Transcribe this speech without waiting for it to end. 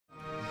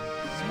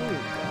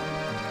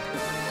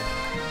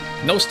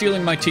No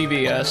stealing my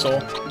TV,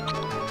 asshole.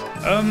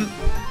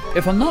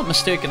 If I'm not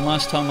mistaken,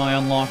 last time I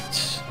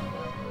unlocked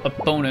a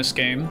bonus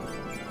game.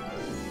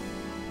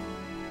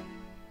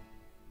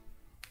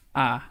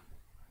 Ah.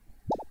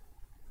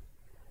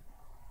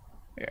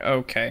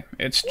 Okay,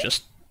 it's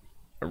just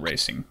a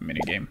racing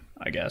minigame,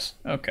 I guess.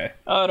 Okay,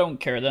 I don't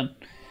care then.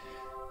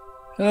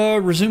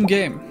 Resume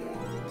game.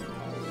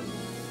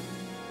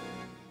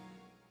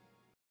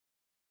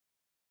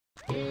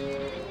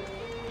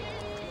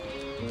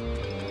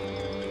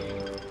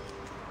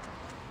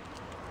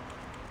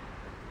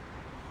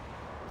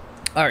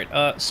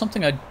 Alright,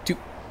 something I do...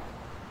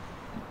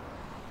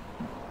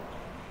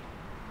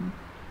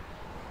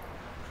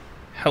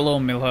 Hello,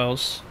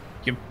 Milhouse,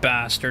 you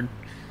bastard.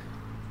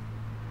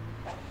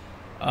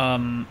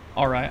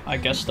 Alright, I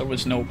guess there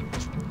was no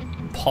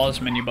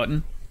pause menu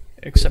button,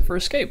 except for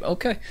escape.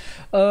 Okay,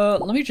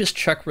 let me just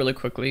check really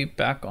quickly,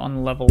 back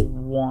on level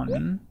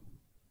 1.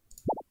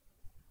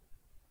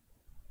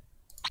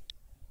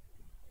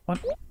 What?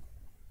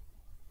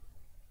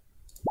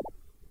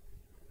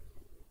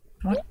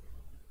 What?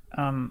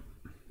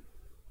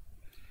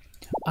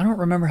 I don't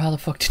remember how the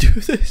fuck to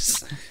do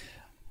this.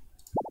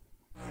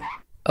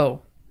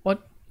 Oh,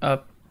 what?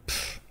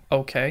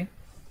 Okay.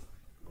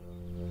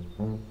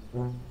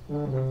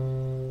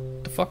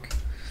 The fuck?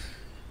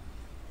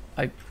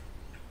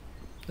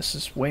 This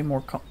is way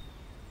more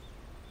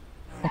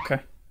okay.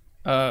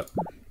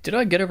 Did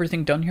I get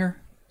everything done here?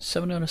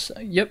 7 out of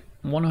 7. Yep,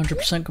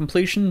 100%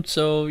 completion,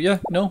 so yeah,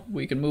 no,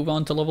 we can move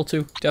on to level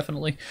 2,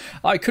 definitely.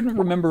 I couldn't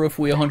remember if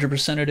we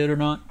 100%ed it or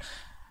not.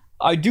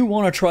 I do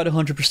want to try to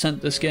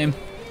 100% this game.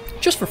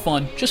 Just for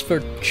fun, just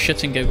for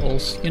shits and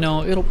giggles, you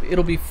know,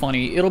 it'll be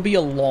funny, it'll be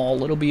a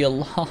lol, it'll be a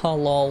la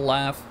lol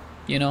laugh,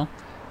 you know?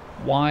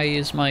 Why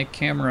is my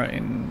camera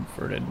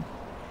inverted?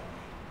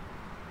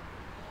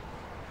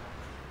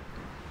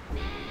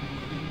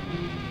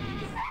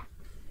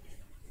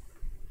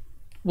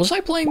 Was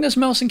I playing this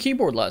mouse and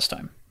keyboard last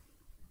time?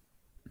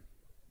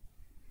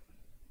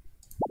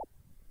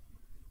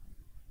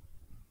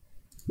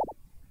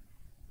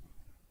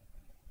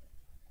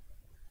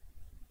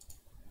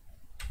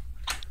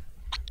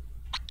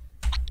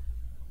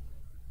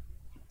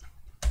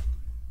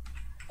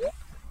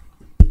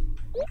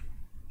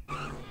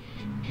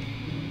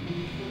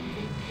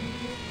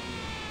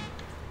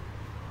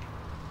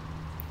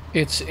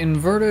 It's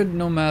inverted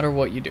no matter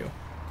what you do.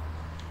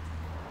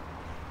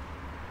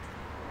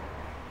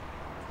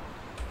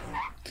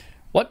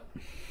 What?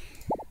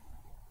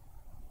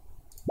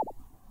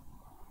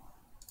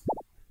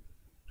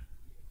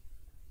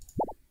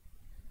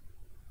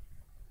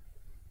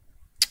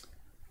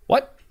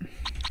 What?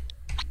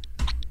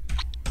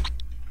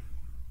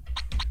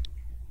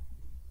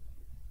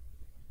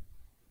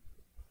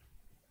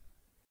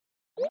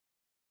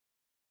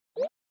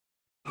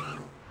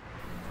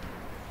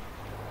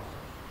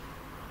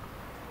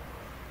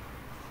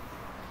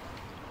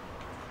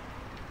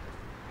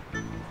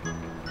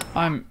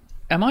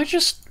 Am I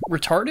just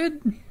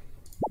retarded?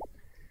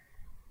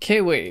 Okay,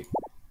 wait.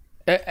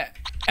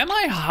 Am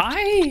I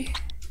high?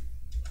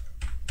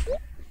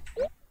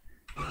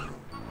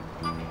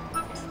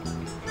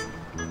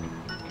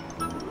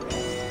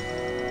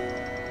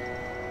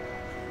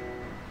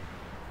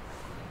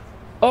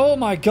 Oh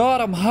my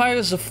god, I'm high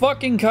as a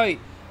fucking kite.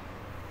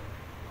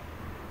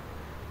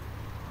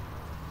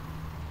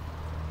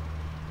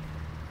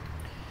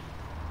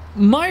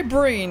 My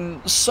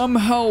brain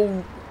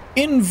somehow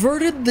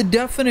inverted the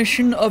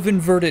definition of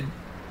inverted.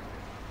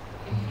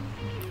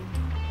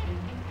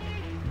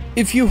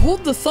 If you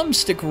hold the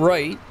thumbstick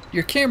right,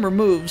 your camera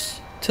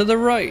moves to the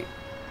right.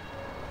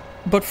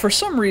 But for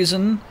some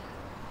reason,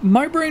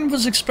 my brain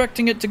was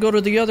expecting it to go to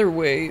the other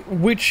way,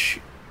 which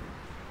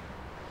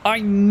I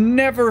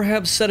never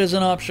have set as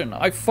an option.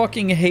 I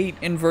fucking hate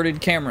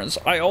inverted cameras.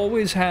 I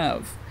always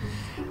have.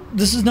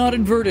 This is not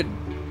inverted.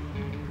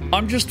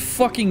 I'm just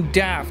fucking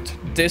daft.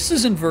 This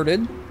is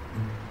inverted.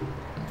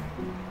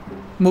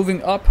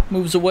 Moving up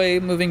moves away,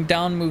 moving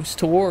down moves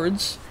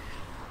towards.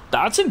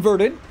 That's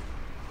inverted.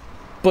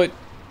 But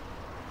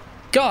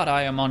God,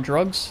 I am on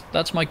drugs.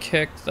 That's my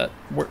kick.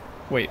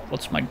 Wait,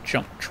 what's my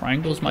jump?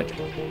 Triangle's my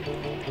jump.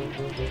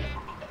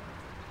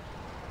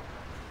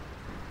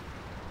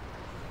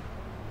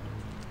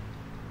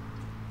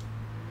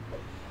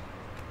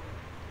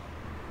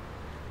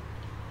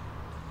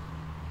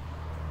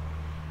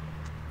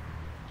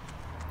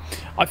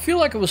 I feel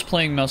like I was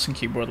playing mouse and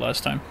keyboard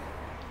last time.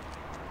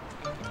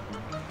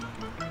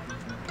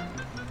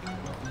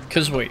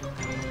 Cause wait,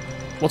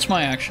 what's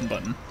my action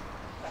button?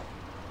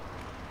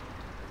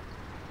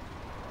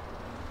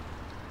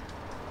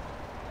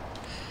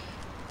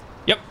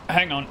 Yep,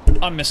 hang on,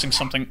 I'm missing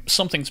something.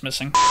 Something's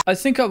missing. I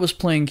think I was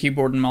playing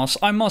keyboard and mouse.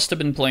 I must have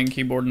been playing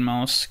keyboard and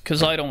mouse,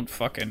 cause I don't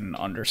fucking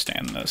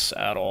understand this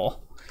at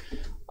all.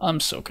 I'm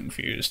so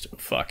confused.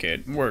 Fuck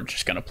it, we're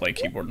just gonna play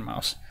keyboard and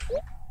mouse.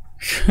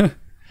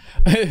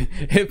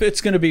 If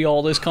it's gonna be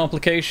all this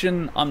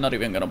complication, I'm not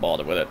even gonna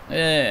bother with it.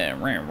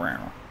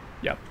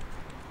 Yep.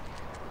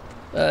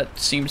 That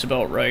seems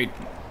about right.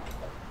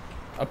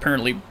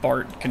 apparently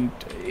Bart can...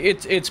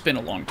 It's been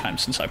a long time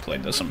since I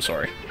played this, I'm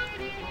sorry.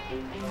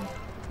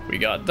 We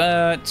got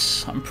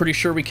that. I'm pretty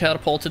sure we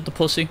catapulted the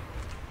pussy.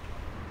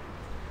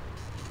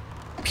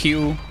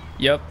 Pew.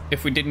 Yep,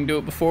 if we didn't do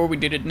it before, we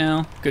did it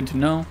now. Good to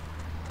know.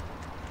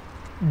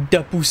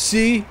 The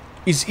pussy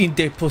is in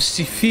the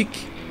Pacific.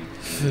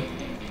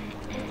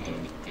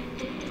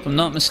 If I'm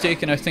not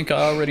mistaken, I think I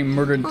already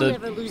murdered the... I'll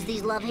never lose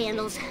these love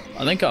handles.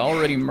 I think I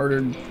already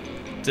murdered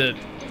the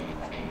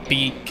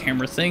B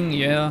camera thing,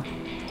 yeah.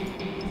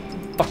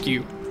 Fuck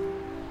you.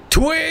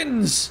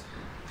 Twins!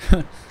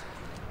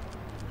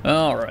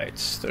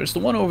 Alright, there's the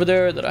one over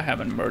there that I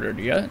haven't murdered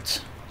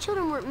yet.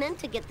 Children weren't meant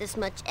to get this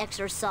much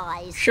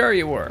exercise. Sure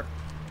you were.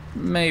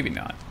 Maybe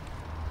not.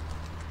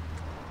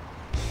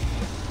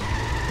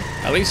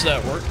 At least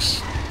that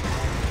works.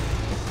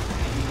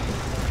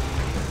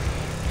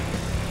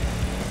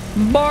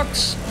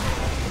 Box!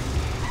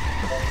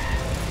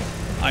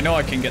 I know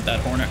I can get that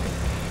hornet.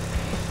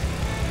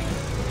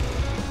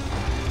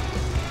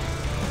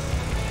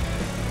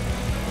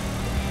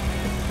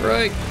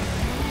 Right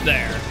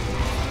there.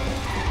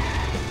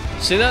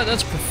 See that?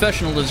 That's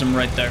professionalism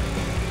right there.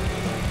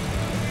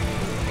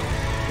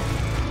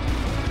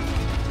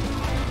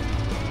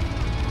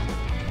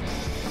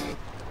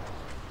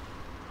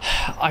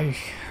 I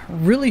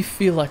really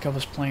feel like I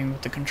was playing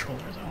with the controller,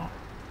 though.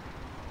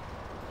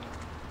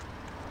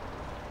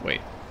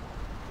 Wait.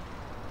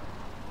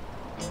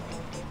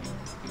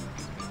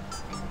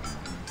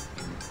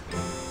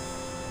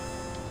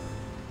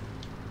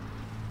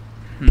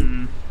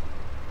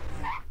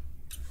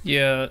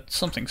 Yeah,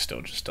 something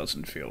still just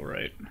doesn't feel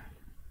right.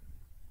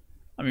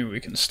 I mean, we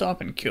can stop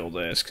and kill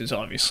this, because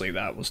obviously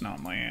that was not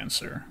my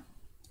answer.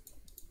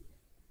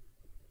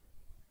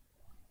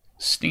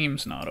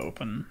 Steam's not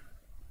open.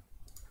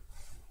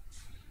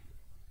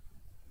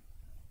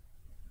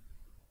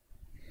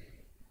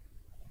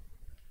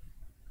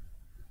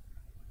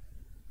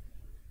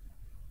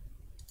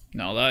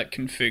 Now that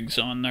config's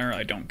on there.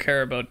 I don't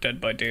care about Dead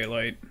by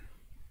Daylight.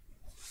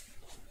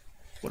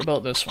 What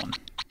about this one?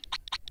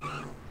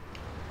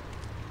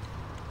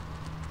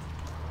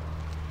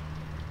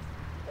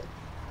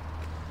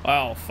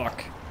 Wow,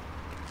 fuck.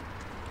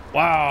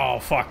 Wow,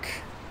 fuck.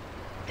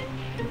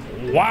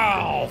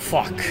 Wow,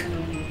 fuck.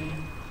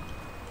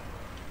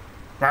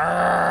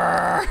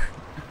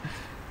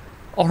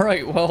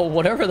 Alright, well,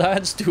 whatever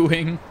that's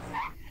doing.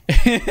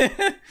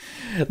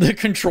 The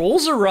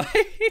controls are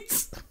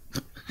right.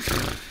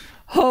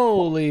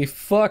 Holy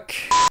fuck.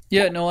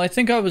 Yeah, no, I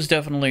think I was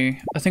definitely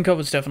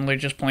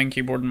just playing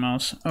keyboard and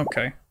mouse.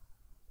 Okay.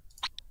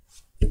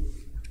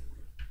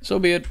 So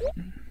be it.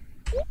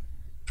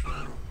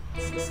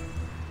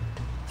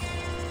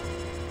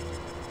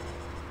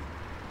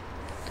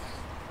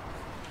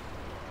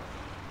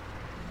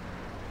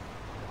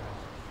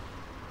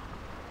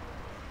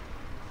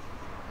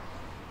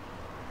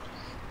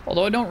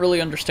 Although I don't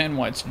really understand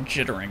why it's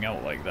jittering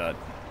out like that.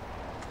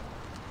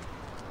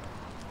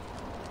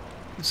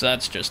 So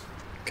that's just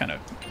kind of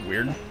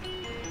weird.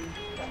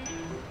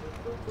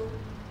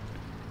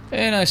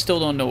 And I still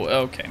don't know.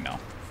 Okay, no.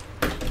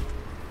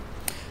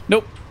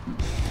 Nope.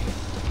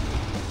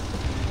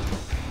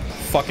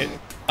 Fuck it.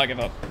 I give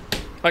up.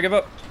 I give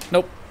up.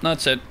 Nope.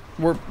 That's it.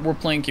 We're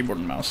playing keyboard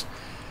and mouse.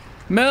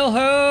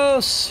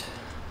 Millhouse!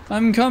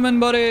 I'm coming,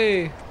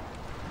 buddy!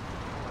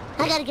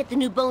 I gotta get the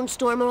new Bone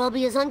Storm or I'll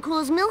be as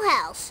uncool as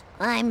Millhouse.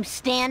 I'm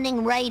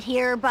standing right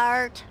here,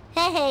 Bart.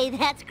 Hey,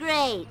 that's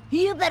great.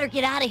 You better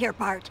get out of here,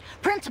 Bart.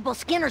 Principal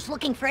Skinner's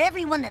looking for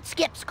everyone that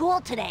skipped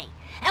school today.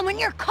 And when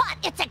you're caught,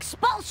 it's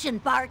expulsion,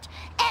 Bart.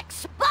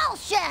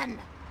 Expulsion!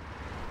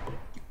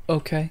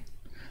 Okay.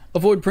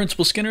 Avoid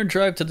Principal Skinner,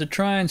 drive to the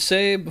try and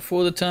save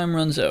before the time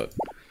runs out.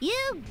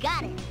 You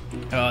got it.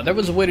 There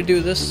was a way to do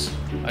this.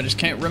 I just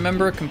can't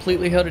remember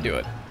completely how to do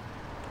it.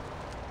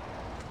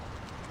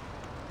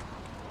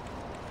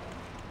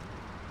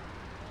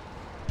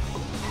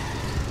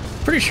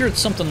 Pretty sure it's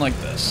something like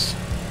this.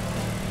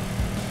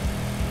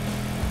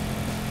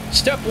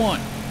 Step 1.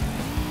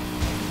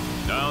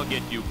 I'll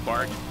get you,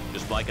 Bart,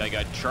 just like I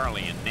got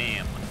Charlie and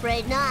Nam.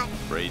 Afraid not.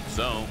 Afraid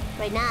so.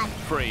 Afraid not.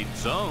 Afraid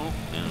so. Oh,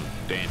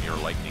 damn your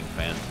lightning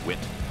fast wit.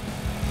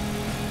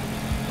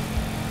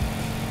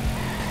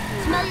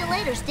 Smell you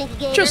later, Stinky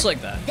Gator. Just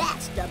like that.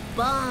 That's the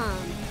bomb.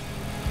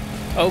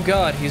 Oh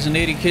god, he's an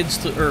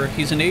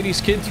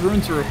 80s kid through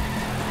and through.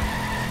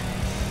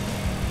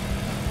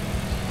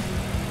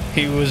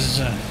 He was,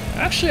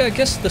 actually, I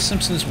guess The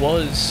Simpsons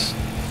was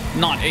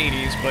not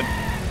 80s, but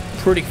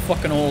pretty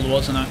fucking old,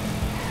 wasn't it?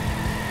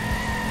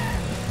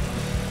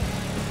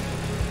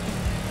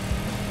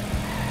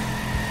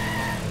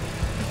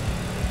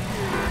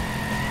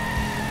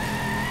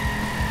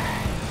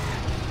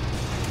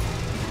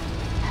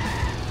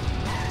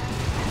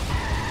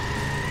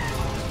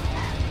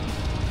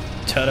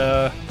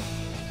 Ta-da!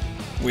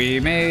 We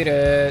made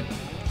it!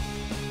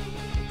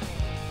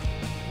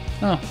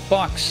 Oh,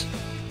 box.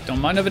 Don't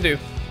mind if I do.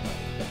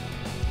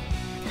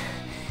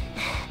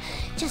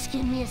 Just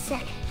give me a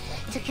sec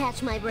to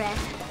catch my breath.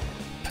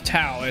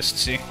 Patow,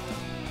 est-ce.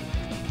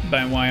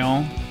 Ben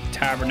voyons.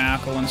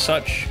 tabernacle and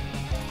such.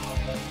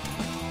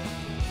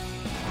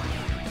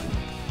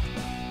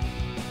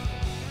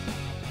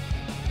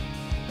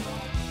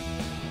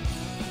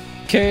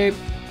 Okay.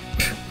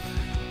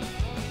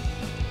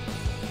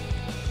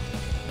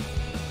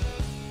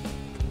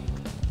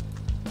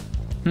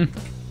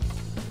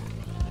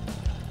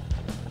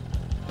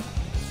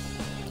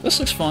 This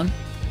looks fun.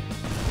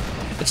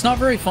 It's not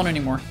very fun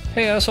anymore.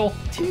 Hey, asshole.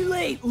 Too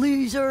late,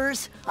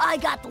 losers. I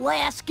got the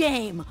last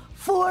game.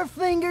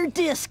 4-finger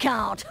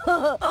discount.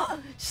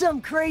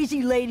 Some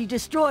crazy lady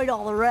destroyed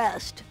all the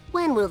rest.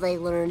 When will they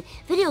learn?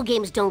 Video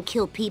games don't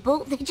kill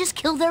people, they just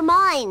kill their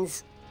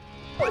minds.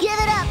 Give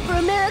it up for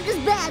America's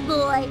bad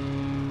boy.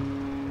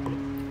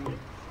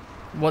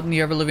 What in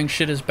the ever-living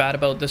shit is bad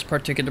about this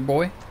particular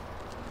boy?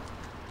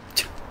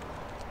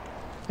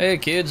 Hey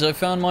kids, I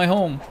found my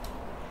home.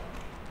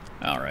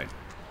 Alright.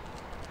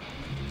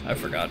 I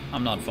forgot.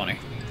 I'm not funny.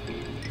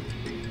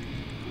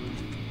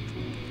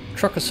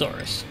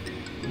 Truckosaurus.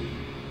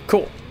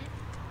 Cool.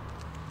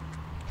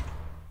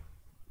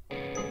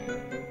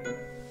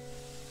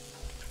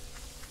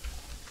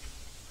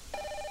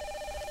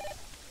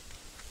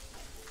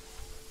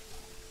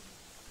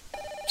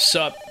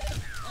 Sup?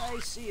 I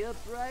see a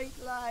bright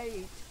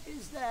light.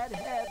 Is that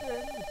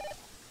heaven?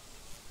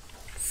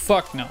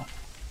 Fuck no.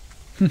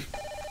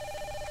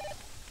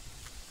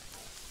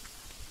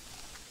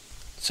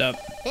 Sup?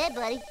 Hey,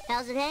 buddy,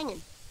 how's it hanging?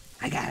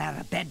 I got out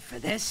of bed for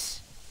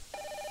this.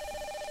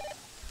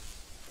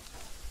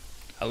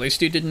 At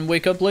least you didn't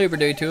wake up Labor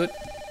Day to it.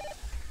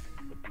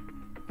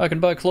 I can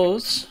buy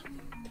clothes.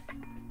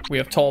 We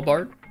have Tall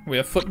Bart. We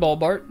have Football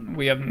Bart.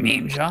 We have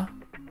Ninja.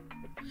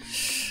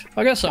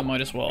 I guess I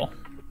might as well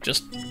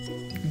just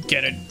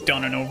get it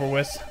done and over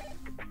with.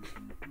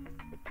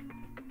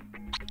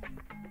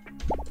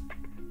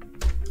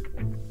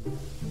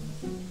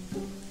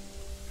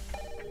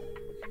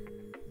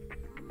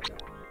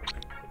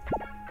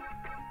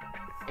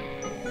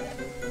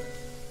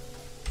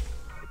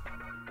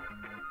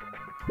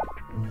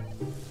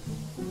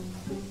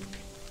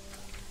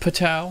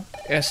 Patow,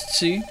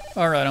 SC.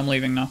 Alright, I'm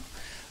leaving now.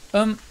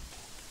 I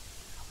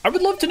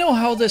would love to know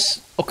how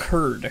this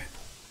occurred.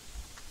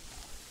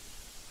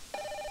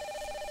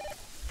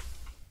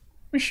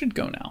 We should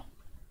go now.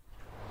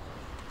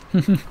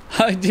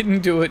 I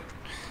didn't do it.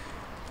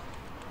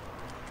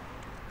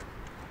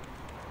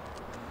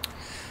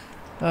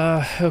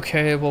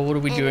 Okay, well, what are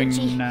we Energy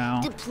doing now?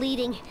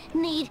 depleting.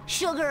 Need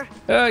sugar.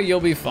 You'll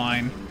be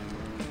fine.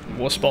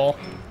 Wuss ball.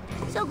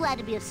 So glad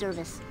to be of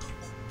service.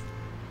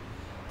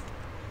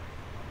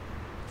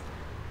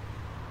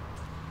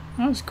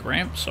 How's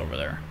Gramps over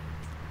there?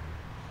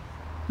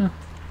 Huh.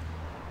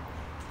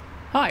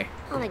 Hi.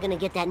 How am I gonna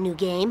get that new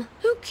game?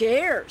 Who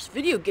cares?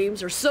 Video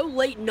games are so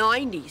late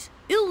 90s.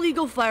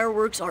 Illegal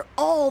fireworks are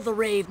all the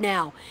rave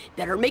now.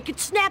 Better make it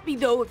snappy,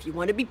 though, if you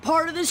want to be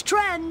part of this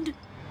trend.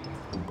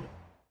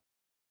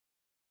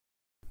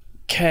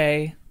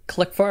 Okay.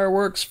 Collect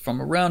fireworks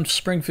from around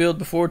Springfield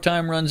before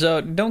time runs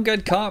out. And don't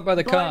get caught by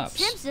the Bart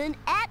cops. Simpson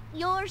at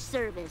your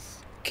service.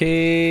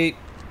 Okay.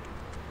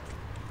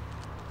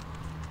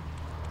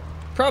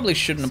 Probably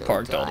shouldn't have So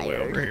parked all the way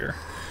tired. over here.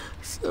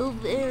 So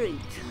very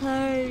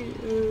tired.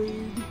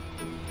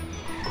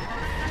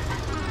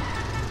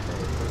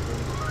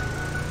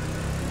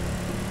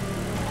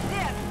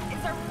 This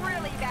is a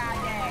really bad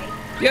day.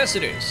 Yes,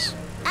 it is.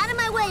 Out of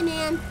my way,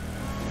 man.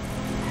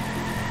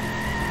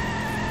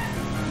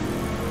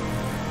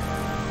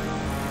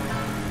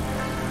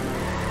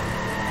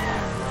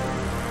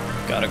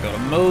 Gotta go to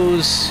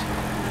Moe's,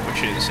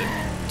 which is a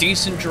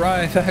decent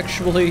drive,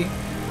 actually.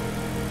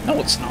 No,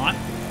 it's not.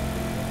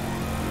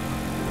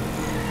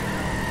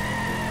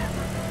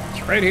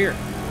 It's right here.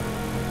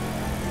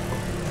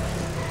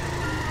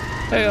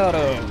 Hey,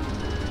 Otto.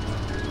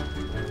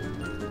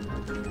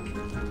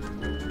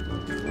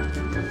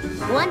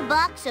 1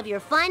 box of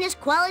your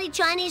finest quality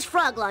Chinese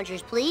frog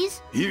launchers,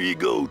 please. Here you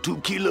go, 2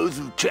 kilos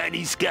of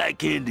Chinese sky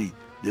candy.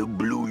 They'll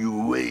blow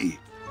you away.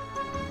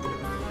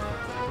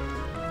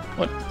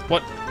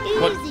 What?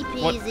 Easy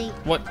peasy.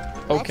 What?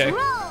 Okay. Let's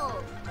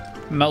roll.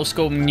 Mouse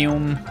go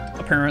Nyum,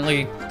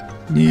 apparently.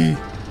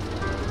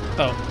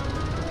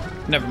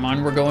 Oh. Never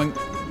mind, we're going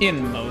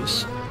in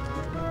Moe's.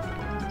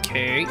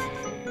 Okay.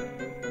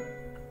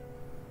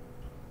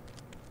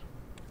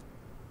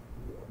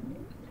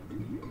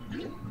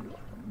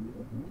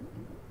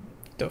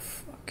 The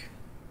fuck?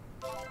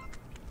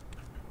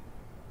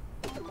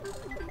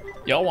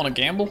 Y'all wanna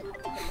gamble?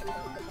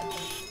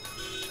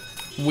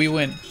 We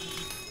win.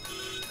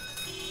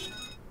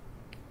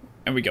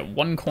 And we get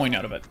 1 coin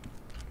out of it.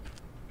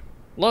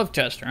 Love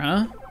tester,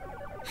 huh?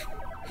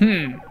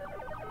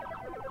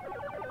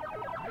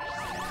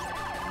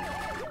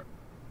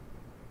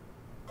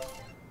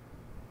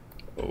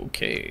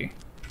 Okay.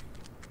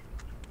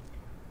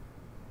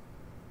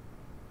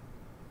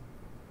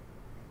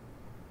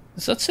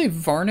 Does that say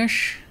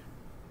varnish?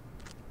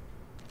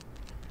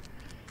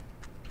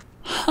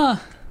 Huh.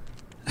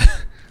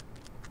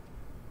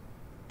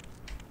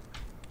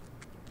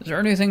 Is there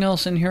anything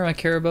else in here I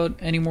care about?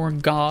 Any more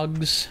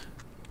gogs?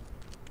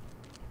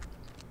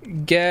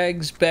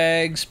 Gags,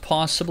 bags,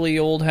 possibly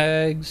old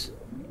hags.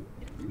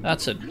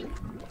 That's a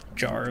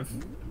jar of...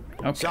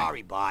 Okay.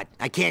 Sorry, bot.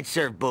 I can't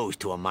serve booze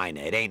to a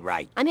minor. It ain't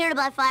right. I'm here to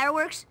buy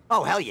fireworks.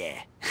 Oh, hell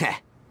yeah.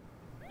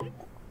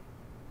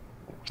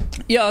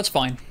 Yeah, that's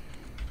fine.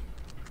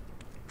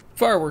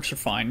 Fireworks are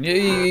fine.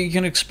 You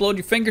can explode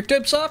your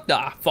fingertips off?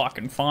 Ah,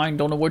 fucking fine.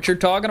 Don't know what you're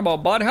talking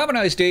about, bud. Have a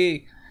nice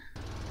day.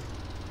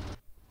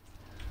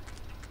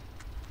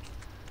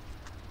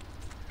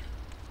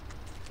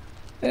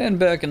 And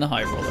back in the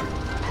high roller.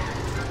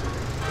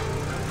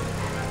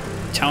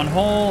 Town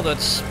Hall,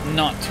 that's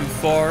not too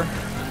far.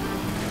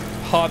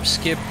 Hop,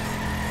 skip,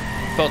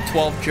 about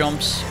 12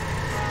 jumps.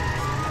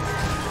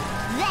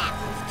 That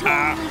was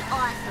totally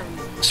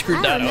awesome.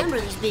 Screwed that I up. remember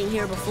these being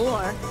here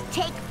before.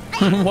 Take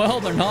that. Well,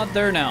 they're not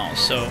there now,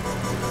 so...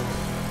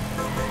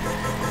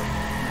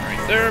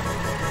 Right there.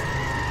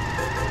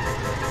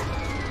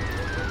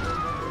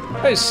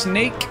 Hey,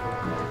 snake.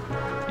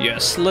 You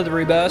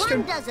slithery bastard.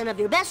 1 dozen of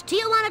your best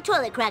Tijuana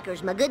toilet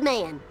crackers, my good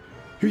man.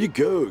 Here you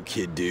go,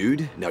 kid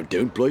dude. Now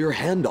don't blow your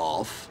hand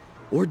off.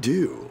 Or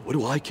do. What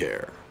do I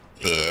care?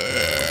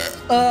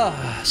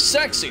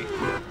 Sexy.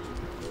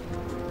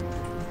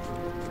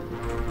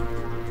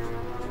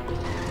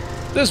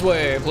 This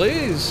way,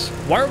 please.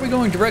 Why are we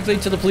going directly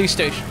to the police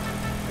station?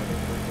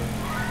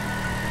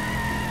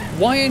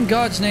 Why in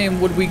God's name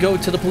would we go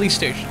to the police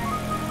station?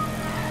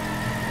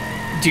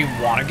 Do you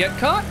want to get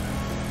caught?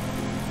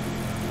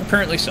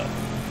 Apparently so.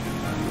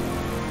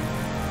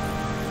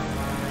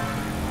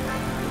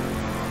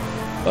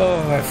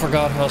 Oh, I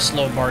forgot how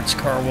slow Bart's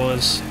car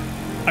was.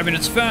 I mean,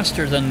 it's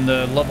faster than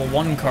the level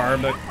 1 car,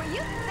 but What were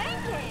you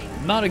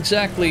thinking? not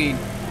exactly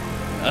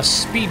a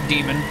speed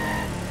demon.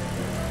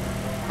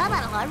 How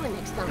about a hard one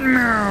next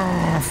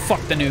time?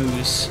 Fuck the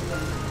news.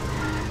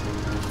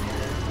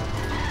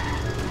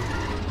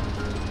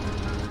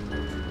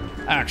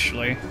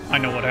 Actually, I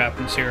know what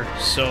happens here,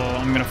 so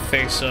I'm gonna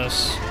face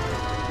us.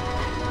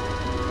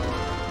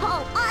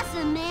 Oh,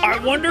 awesome, man. I That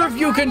was wonder the if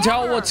best you can ride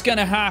tell ever. what's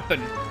gonna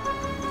happen.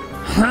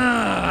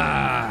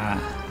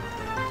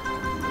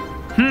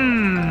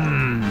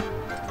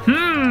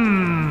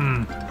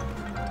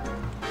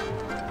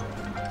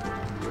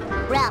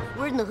 Ralph,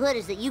 word in the hood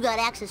is that you got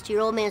access to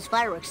your old man's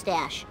fireworks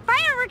stash.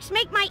 Fireworks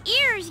make my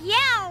ears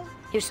yell.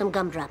 Here's some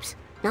gumdrops.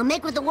 Now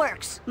make with the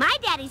works. My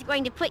daddy's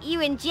going to put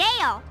you in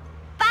jail.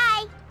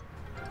 Bye.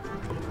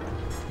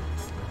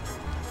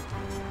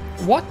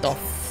 What the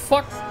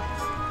fuck?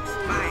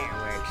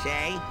 Fireworks,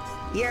 eh?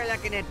 You're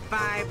looking at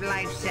 5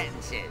 life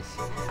sentences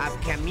of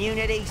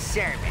community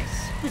service.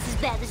 This is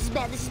bad, this is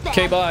bad, this is bad.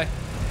 Okay, bye.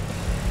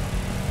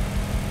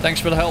 Thanks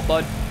for the help,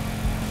 bud.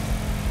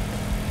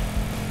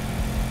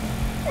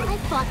 I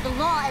fought the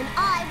law and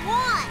I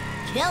won!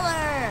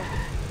 Killer!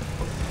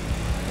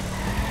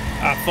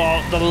 I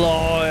fought the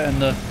law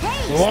and the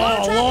Hey,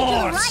 law slow traffic to the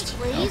right, lost.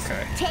 please.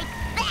 Okay. Take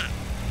that!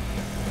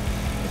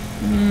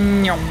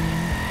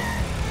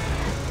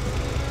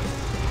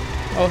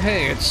 Oh,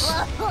 hey, it's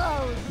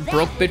Whoa, that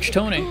Broke is Bitch the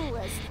Tony.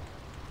 coolest.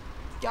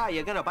 Yeah,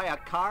 you're gonna buy a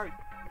car?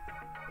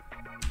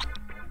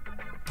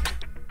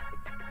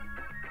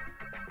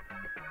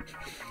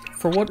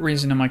 For what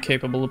reason am I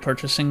capable of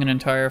purchasing an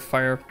entire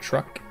fire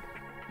truck?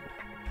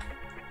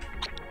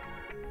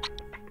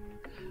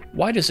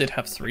 Why does it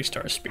have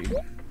 3-star speed?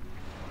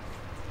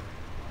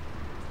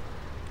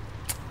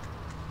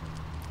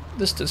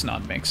 This does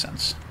not make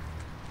sense.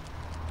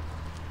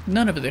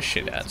 None of this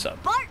shit adds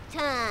up. Bart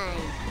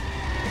time!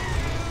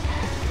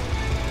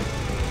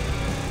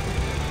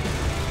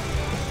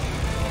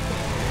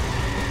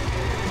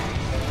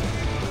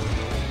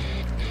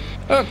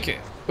 Okay.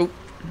 Oh.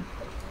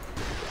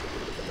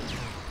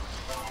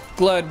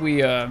 Glad we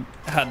had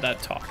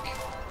that talk.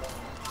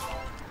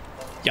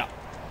 Yeah.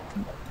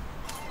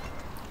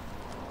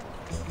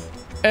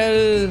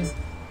 El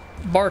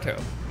Barto.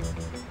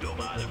 Don't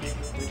bother me.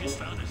 We just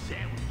found a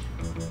sandwich.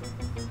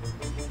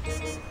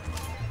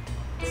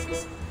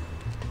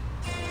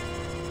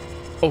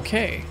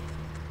 Okay.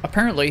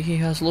 Apparently he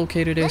has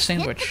located a Let's hit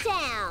sandwich. the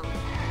town.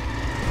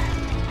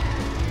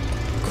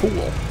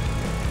 Cool.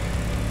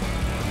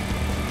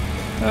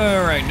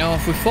 Alright, now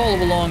if we follow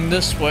along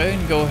this way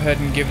and go ahead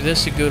and give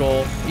this a good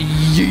old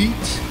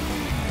yeet,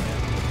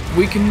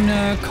 we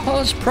can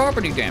cause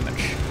property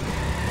damage.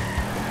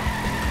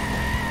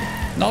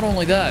 Not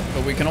only that,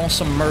 but we can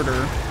also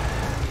murder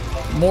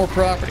more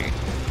property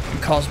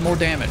and cause more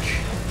damage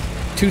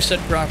to said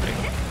property.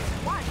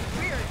 One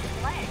weird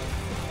leg.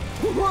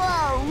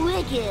 Whoa,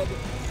 wicked!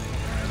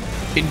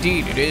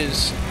 Indeed, it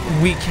is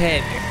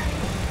wicked.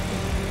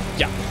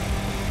 Yeah.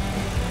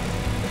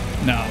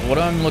 Now, what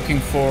I'm looking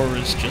for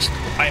is just...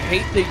 I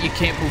hate that you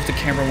can't move the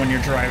camera when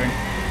you're driving.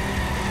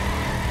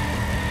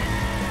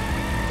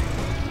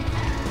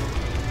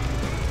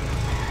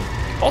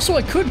 Also,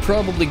 I could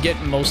probably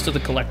get most of the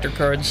collector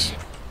cards,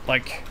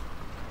 like,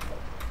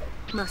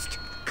 Must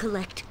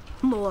collect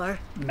more.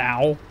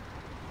 now.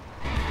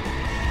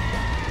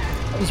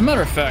 As a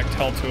matter of fact,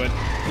 hell to it.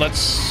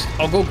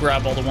 I'll go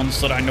grab all the ones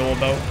that I know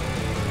about.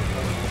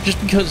 Just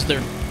because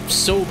they're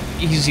so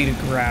easy to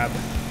grab.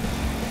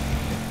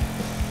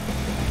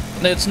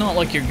 It's not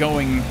like you're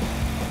going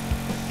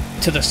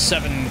to the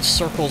 7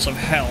 circles of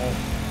hell.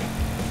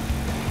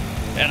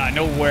 And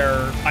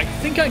I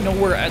think I know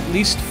where at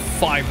least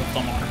 5 of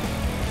them are.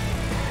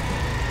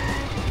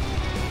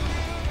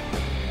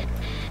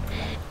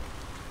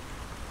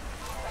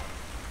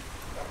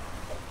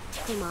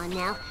 Come on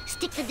now,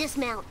 stick the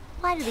dismount.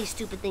 Why do these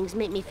stupid things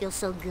make me feel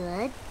so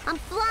good? I'm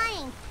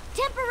flying!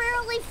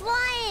 Temporarily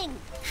flying!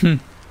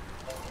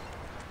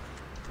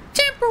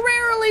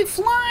 Temporarily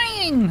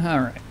flying!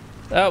 Alright,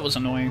 that was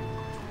annoying.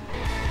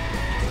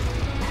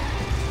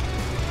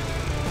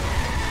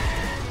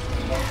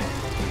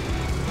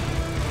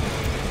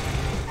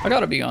 I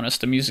gotta be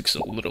honest, the music's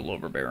a little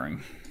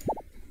overbearing.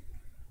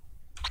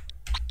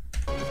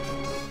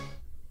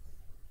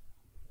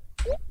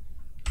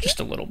 Just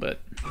a little bit.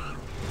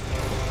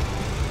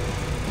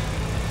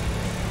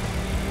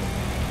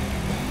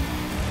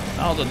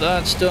 Now that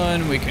that's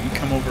done, we can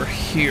come over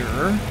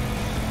here.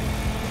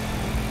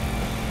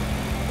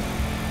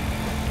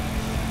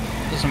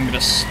 So I'm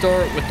gonna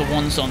start with the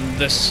ones on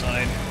this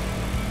side.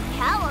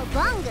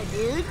 Cowabunga,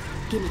 dude!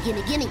 Gimme,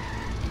 gimme, gimme!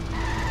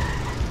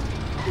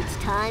 It's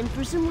time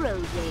for some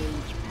road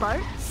rage,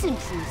 Bart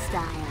Simpson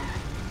style.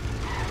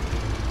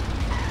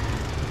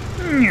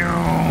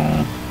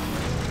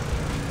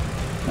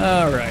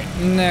 Alright,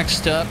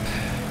 next up.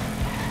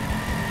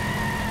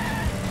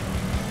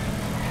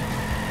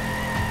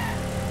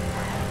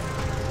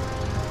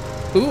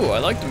 Ooh, I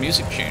like the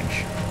music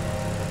change.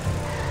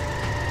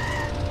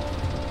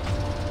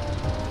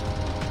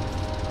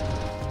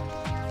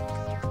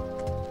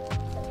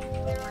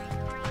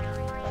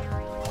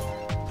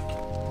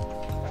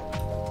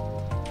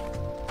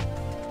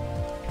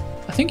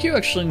 I think you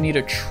actually need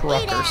a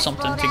truck or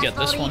something to get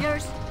this one.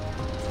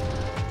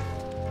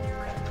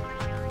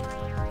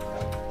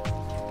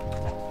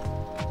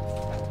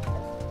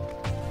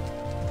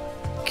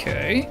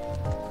 Okay.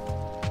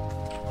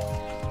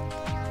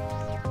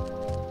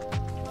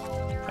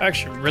 I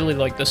actually really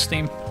like this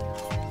theme.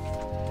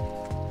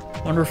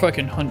 Wonder if I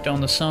can hunt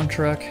down the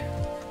soundtrack.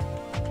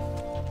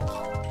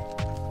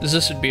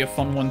 This would be a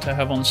fun one to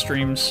have on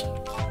streams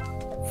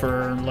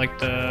for like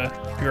the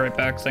be right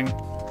back thing.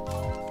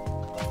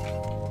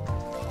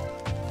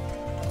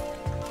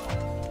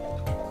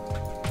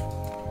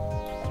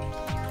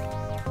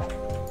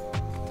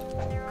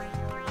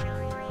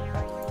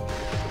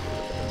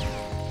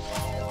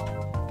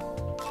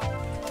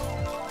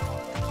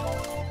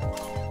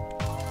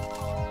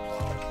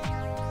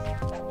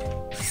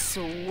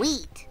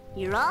 Sweet!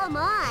 You're all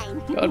mine!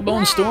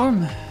 Godbone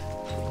Storm?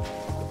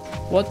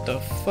 What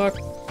the fuck?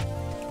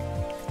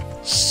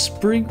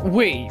 Spring...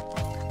 Wait.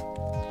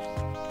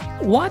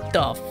 What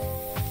the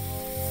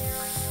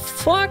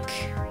fuck?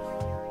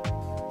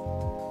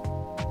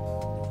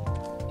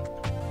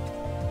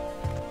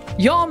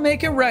 Y'all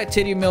making rat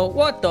titty milk.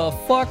 What the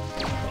fuck?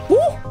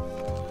 Woo!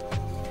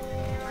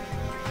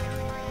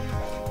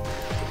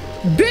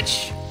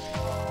 Bitch!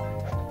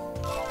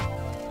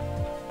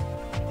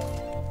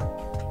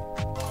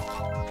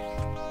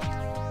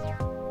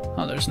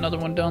 Oh, there's another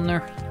one down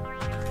there.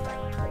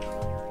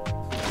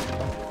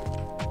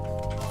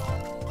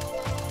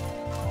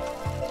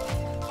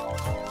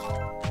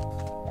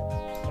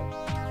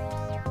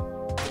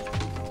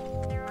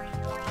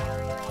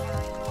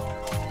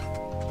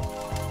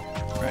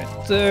 Right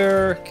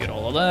there. Get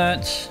all of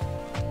that.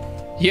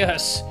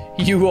 Yes,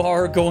 you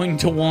are going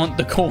to want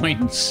the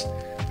coins.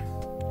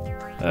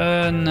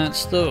 And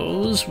that's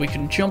those. We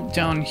can jump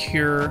down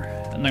here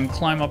and then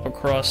climb up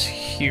across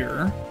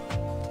here.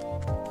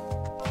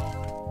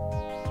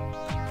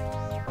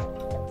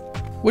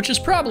 Which is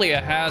probably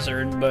a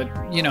hazard, but,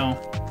 you know,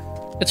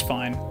 it's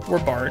fine. We're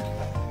Bart.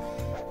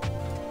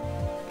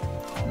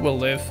 We'll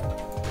live.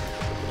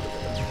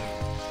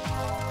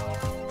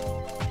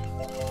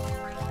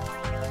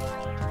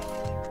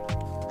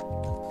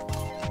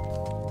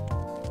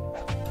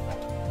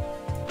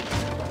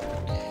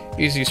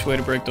 Easiest way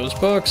to break those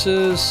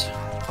boxes.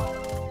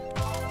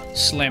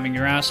 Slamming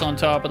your ass on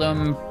top of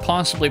them,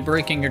 possibly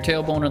breaking your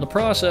tailbone in the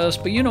process,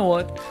 but you know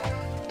what?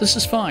 This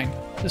is fine.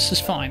 This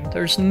is fine.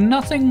 There's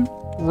nothing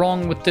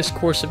wrong with this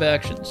course of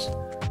actions.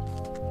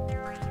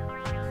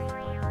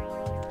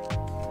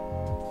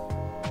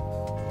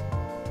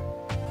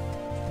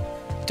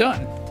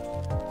 Done.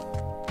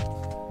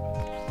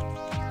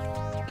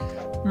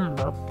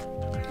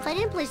 If I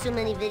didn't play so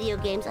many video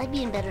games, I'd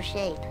be in better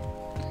shape.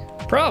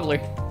 Probably.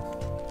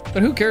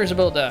 But who cares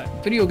about that?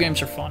 Video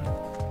games are fun.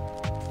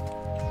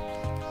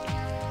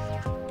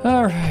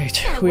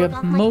 Alright, we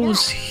have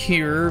Moe's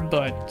here,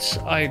 but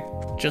I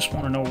just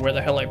want to know where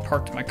the hell I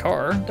parked my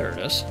car. There it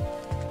is.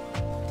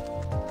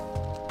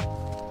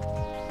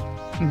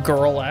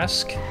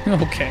 Girl-esque.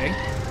 Okay.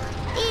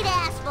 Eat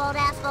asphalt,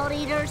 asphalt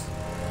eaters.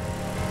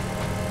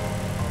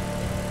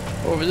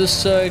 Over this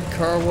side,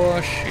 car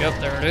wash.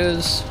 Yep, there it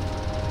is.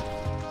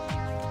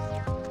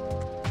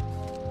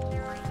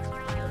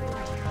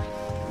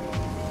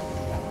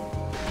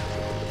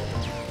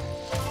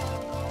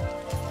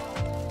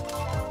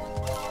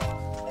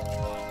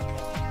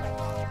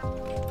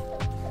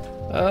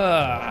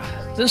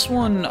 This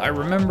one, I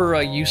remember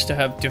I used to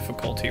have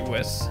difficulty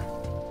with.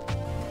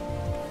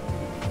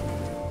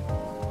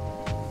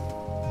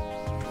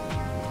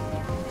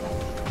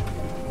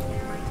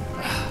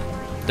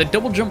 The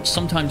double jump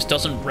sometimes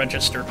doesn't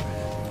register.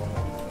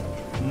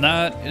 And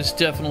that is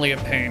definitely a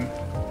pain.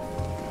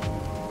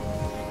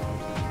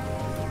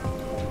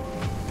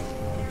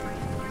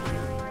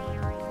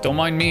 Don't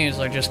mind me as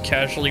I just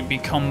casually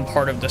become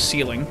part of the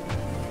ceiling.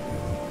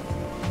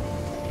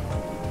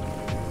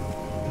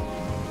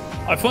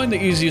 I find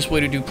the easiest way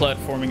to do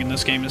platforming in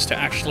this game is to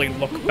actually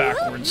look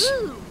backwards.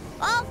 Woo-hoo!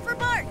 All for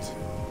Bart!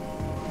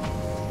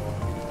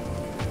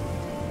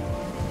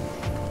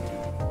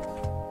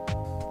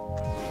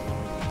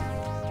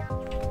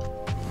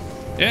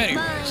 Anyways.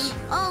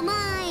 Mine! All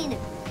mine!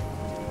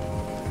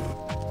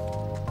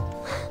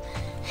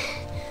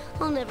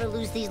 I'll never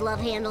lose these love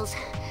handles.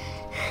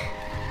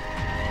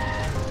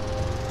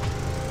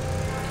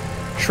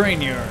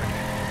 Train yard.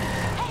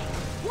 Hey,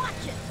 watch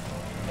it!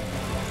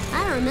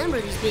 I don't remember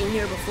these being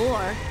here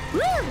before. Woo!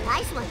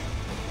 Nice one!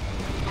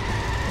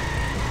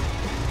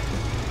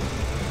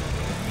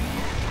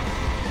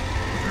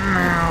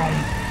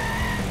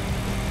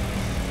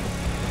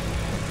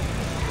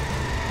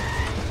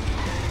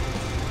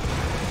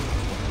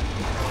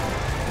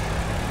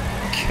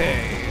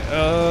 Okay,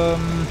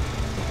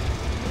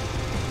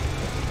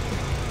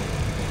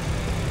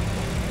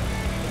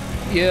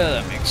 yeah,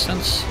 that makes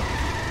sense.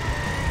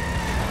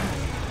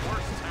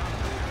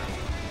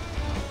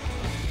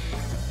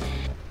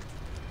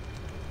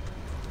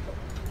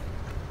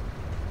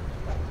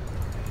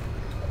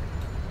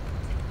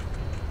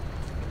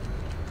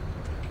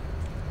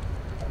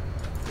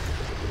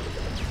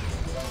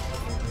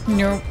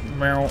 Nope,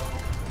 nope,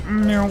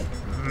 nope,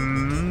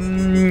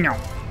 no.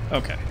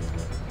 Okay.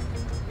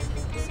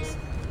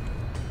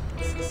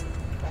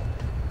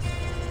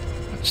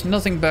 There's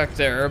nothing back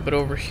there, but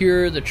over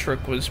here the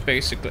trick was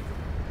basically...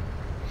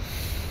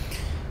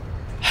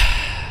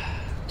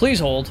 Please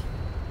hold.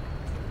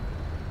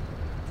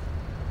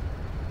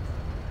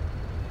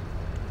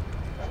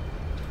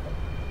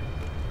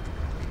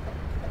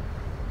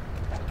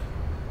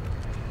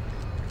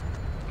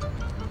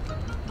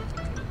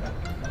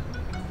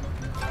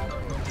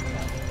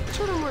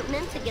 Children weren't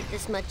meant to get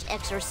this much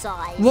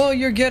exercise. Well,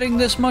 you're getting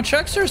this much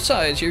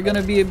exercise. You're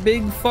gonna be a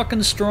big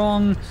fucking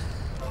strong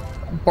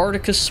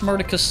Barticus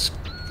Smarticus.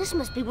 This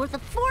must be worth a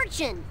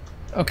fortune.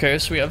 Okay,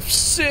 so we have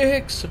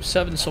 6 of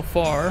 7 so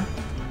far.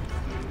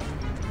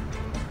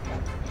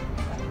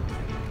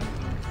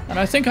 And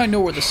I think I know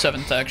where the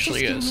 7th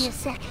actually Just give me a is.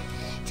 sec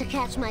to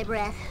catch my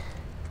breath.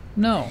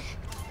 No.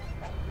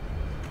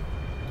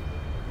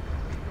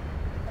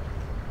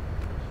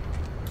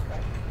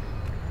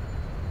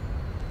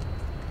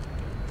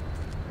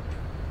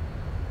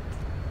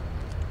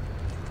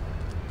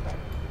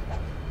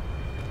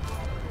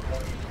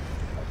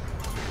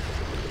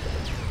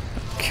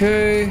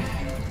 Okay,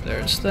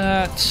 there's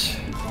that.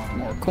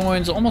 More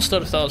coins. Almost at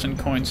 1,000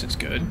 coins is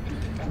good.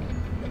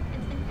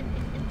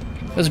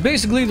 That's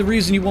basically the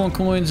reason you want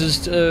coins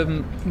is,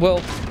 well,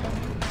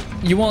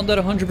 you want that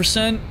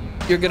 100%,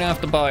 you're gonna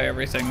have to buy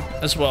everything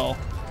as well.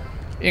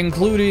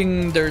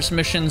 Including there's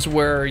missions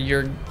where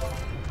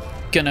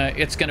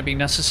it's gonna be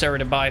necessary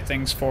to buy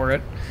things for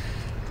it.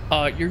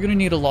 You're gonna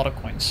need a lot of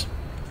coins.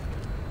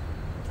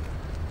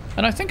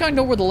 And I think I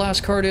know where the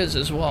last card is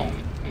as well.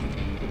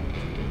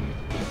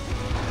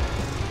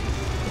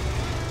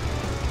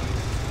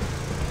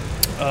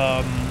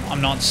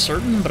 I'm not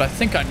certain, but I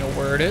think I know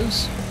where it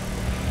is.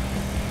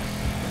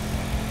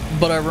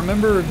 But I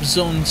remember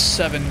Zone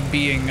 7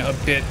 being a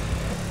bit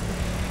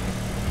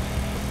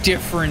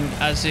different,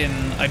 as in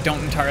I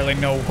don't entirely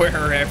know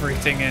where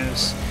everything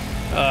is.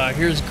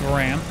 Here's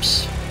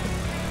Gramps.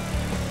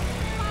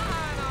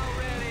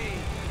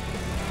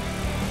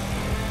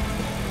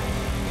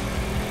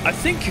 I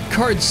think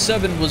card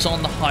 7 was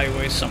on the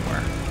highway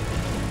somewhere.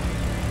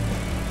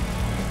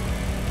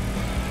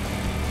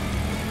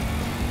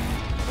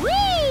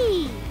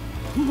 Whee!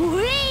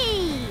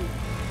 Whee!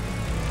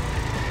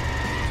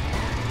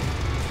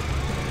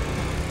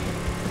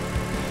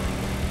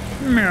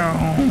 Meow.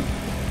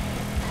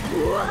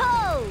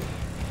 Whoa!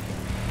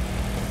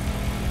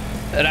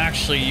 And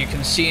actually, you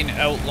can see an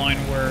outline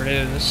where it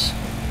is.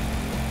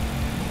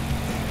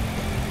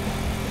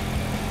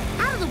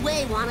 Out of the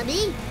way,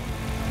 wannabe!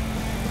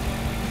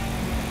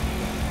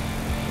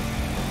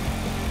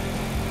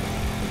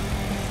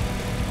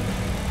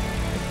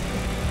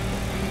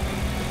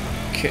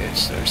 Okay,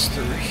 so there's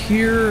through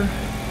here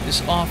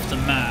is off the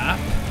map.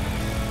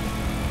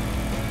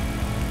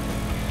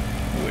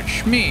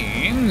 Which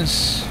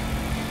means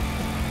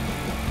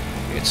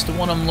it's the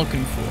one I'm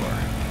looking for.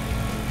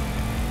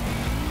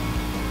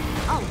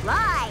 All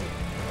right!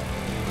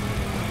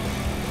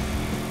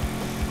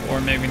 Or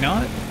maybe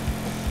not.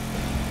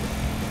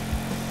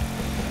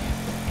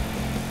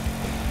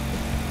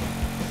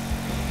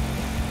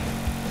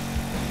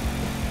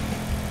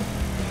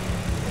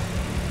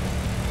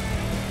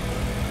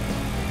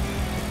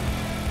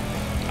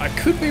 I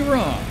could be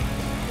wrong.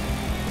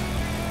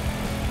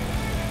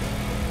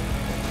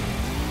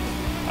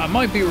 I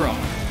might be wrong.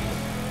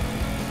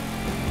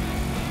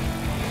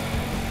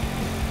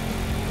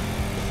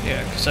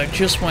 Yeah, because I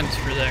just went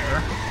through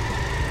there.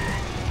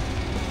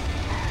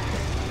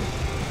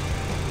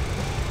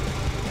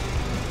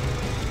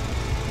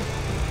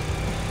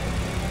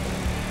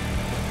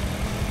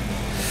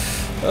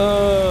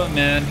 Oh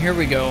man, here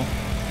we go.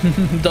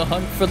 The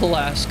hunt for the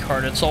last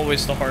card. It's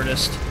always the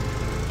hardest.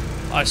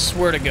 I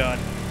swear to God.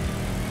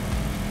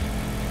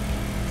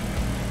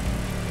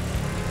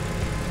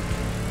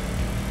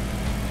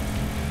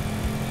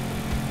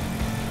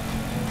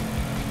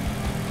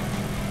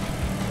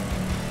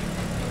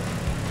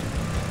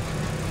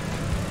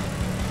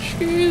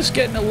 She's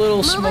getting a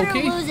little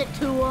smoky. Lose it,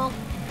 Tool.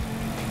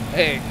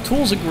 Hey,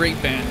 Tool's a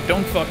great band.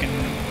 Don't fucking...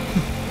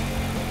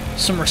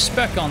 Some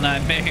respect on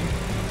that name.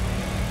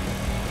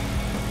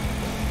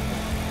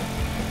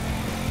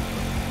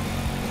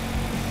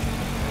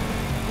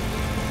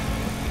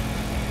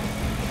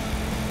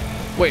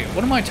 Wait,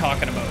 what am I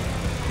talking about?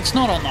 It's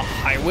not on the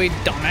highway,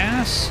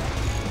 dumbass.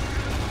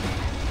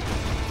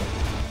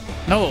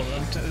 No,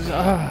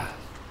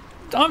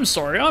 I'm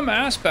sorry, I'm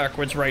ass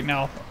backwards right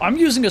now. I'm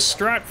using a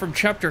strat from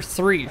Chapter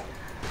 3.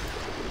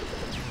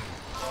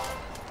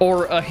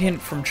 Or a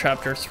hint from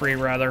Chapter 3,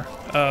 rather.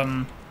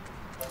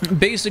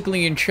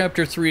 Basically, in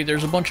Chapter 3,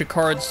 there's a bunch of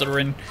cards that are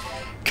in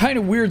kind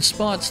of weird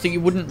spots that you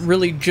wouldn't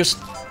really just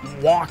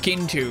walk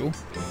into.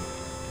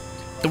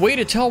 The way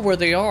to tell where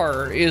they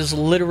are is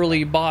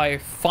literally by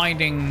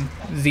finding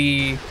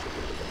the...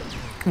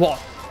 Well,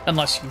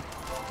 unless you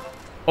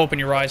open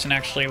your eyes and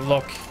actually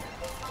look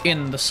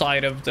in the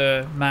side of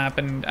the map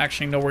and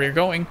actually know where you're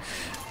going.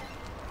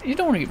 You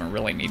don't even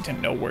really need to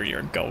know where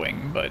you're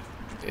going, but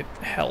it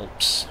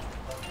helps.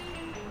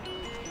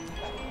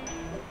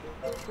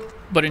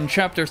 But in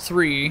Chapter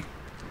 3,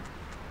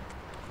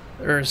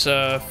 there's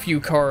a few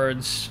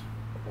cards.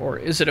 Or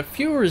is it a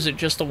few or is it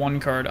just the one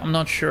card? I'm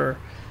not sure.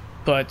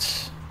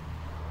 But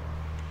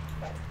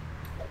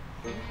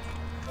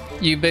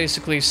you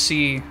basically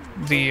see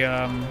the,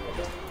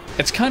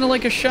 it's kind of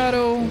like a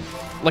shadow,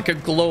 like a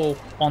glow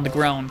on the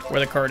ground where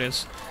the card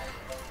is.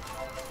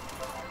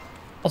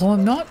 Although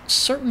I'm not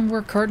certain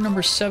where card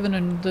number 7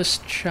 in this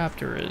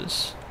chapter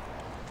is.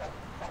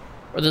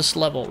 Or this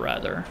level,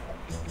 rather.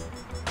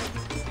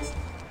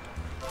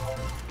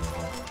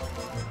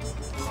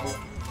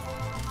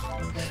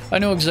 I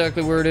know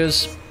exactly where it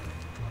is.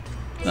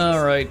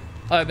 Alright.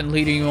 I've been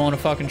leading you on a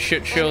fucking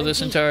shit show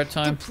this entire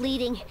time.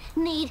 Depleting.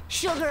 Need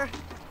sugar.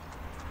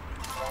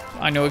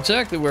 I know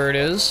exactly where it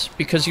is,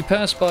 because you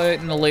passed by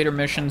it in a later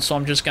mission, so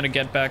I'm just gonna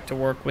get back to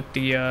work with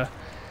the,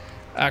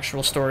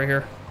 actual story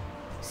here.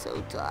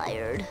 So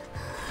tired.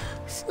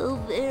 So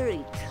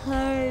very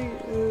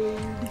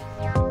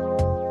tired.